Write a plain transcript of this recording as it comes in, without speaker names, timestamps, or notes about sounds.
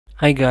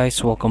Hi guys,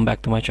 welcome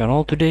back to my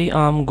channel. Today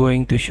I'm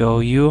going to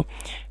show you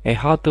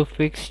how to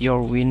fix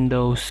your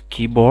Windows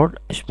keyboard,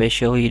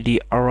 especially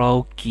the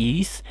arrow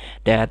keys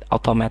that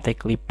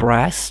automatically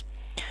press.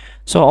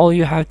 So all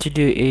you have to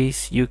do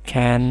is you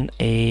can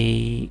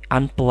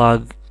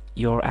unplug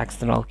your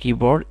external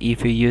keyboard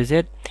if you use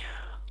it,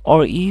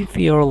 or if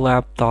your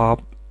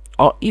laptop,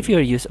 or if you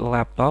use a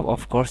laptop,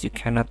 of course you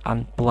cannot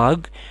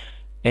unplug.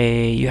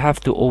 You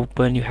have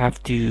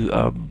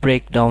to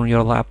break down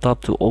your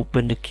laptop to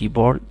open the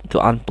keyboard, to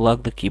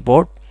unplug the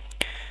keyboard.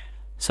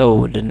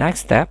 So the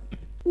next step,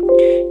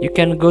 you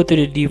can go to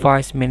the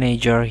device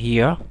manager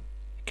here.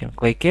 You can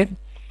click it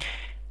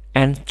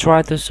and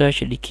try to search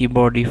the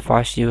keyboard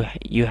device you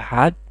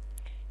had.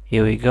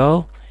 Here we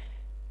go.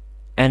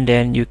 And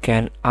then you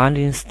can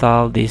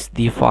uninstall these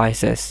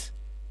devices.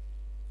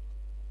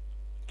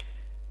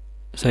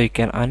 So you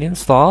can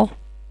uninstall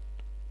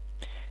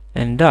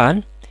and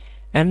done.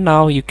 And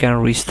now you can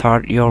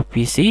restart your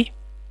PC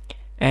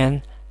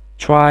and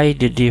try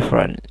the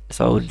different.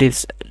 So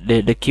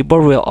the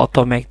keyboard will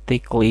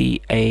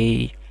automatically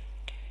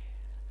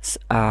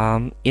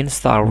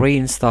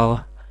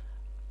reinstall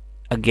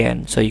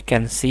again. So you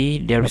can see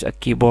there is a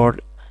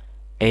keyboard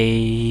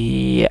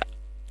in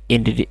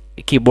the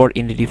keyboard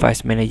in the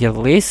device manager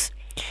list.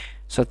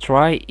 So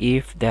try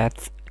if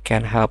that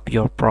can help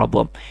your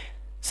problem.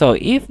 So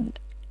if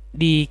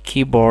the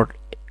keyboard,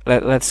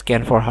 let's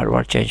scan for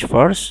hardware change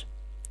first.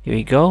 Here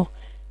we go.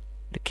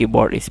 The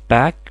keyboard is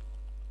back.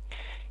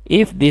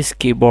 If this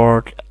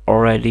keyboard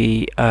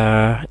already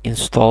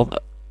installed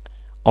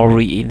or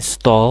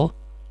reinstalled,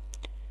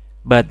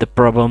 but the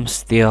problem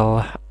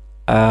still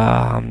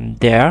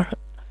there,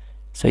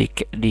 so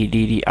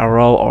the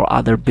arrow or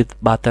other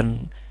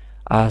button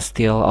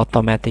still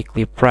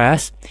automatically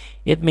pressed,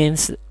 it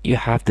means you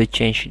have to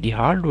change the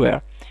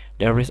hardware.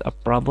 There is a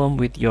problem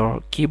with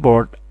your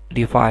keyboard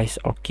device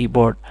or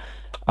keyboard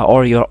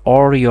or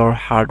your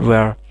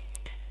hardware.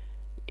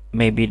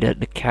 Maybe the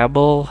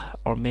cable,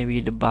 or maybe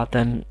the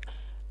button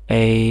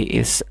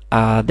there's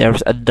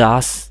a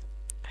dust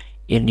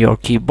in your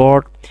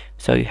keyboard.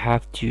 So you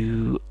have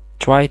to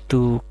try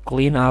to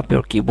clean up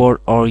your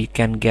keyboard, or you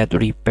can get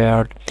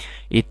repaired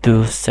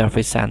into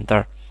service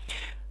center.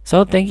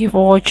 So thank you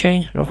for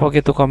watching. Don't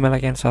forget to comment,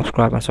 like, and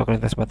subscribe, and so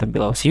click this button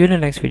below. See you in the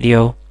next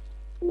video.